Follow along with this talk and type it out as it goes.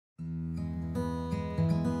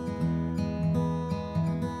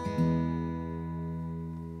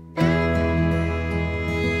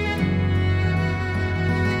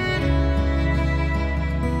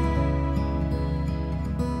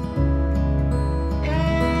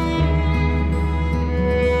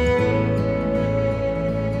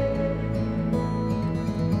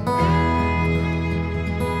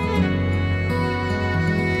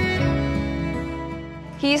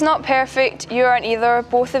He's not perfect, you aren't either.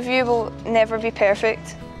 Both of you will never be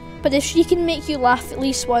perfect. But if she can make you laugh at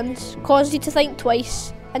least once, cause you to think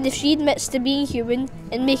twice, and if she admits to being human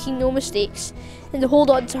and making no mistakes, then hold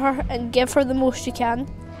on to her and give her the most you can.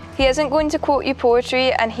 He isn't going to quote you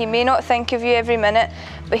poetry, and he may not think of you every minute,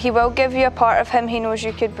 but he will give you a part of him he knows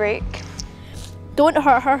you could break. Don't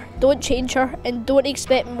hurt her, don't change her, and don't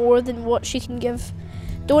expect more than what she can give.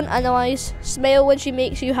 Don't analyse, smile when she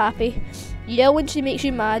makes you happy, yell when she makes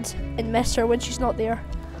you mad, and miss her when she's not there.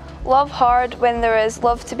 Love hard when there is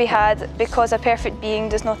love to be had, because a perfect being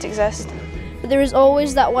does not exist. But there is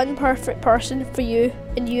always that one perfect person for you,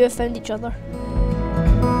 and you have found each other.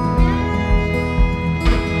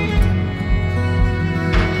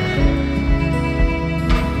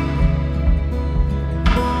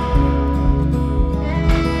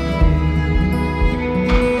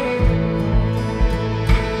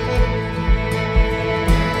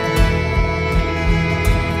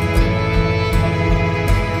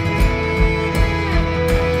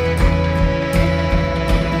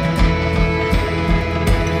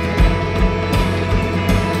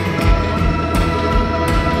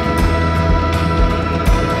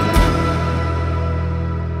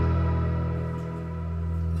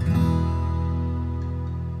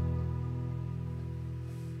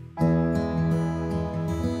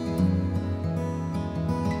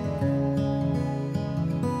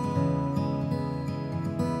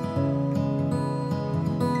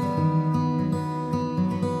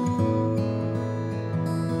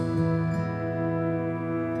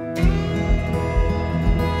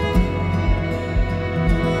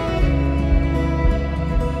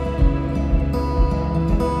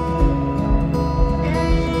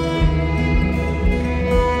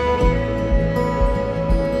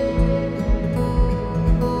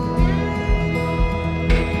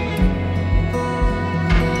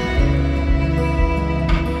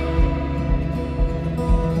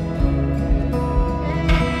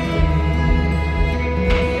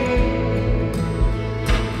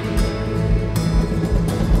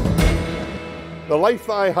 The life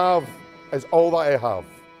that I have is all that I have,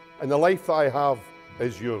 and the life that I have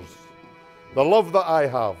is yours. The love that I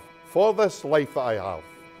have for this life that I have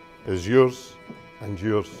is yours and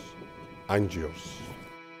yours and yours.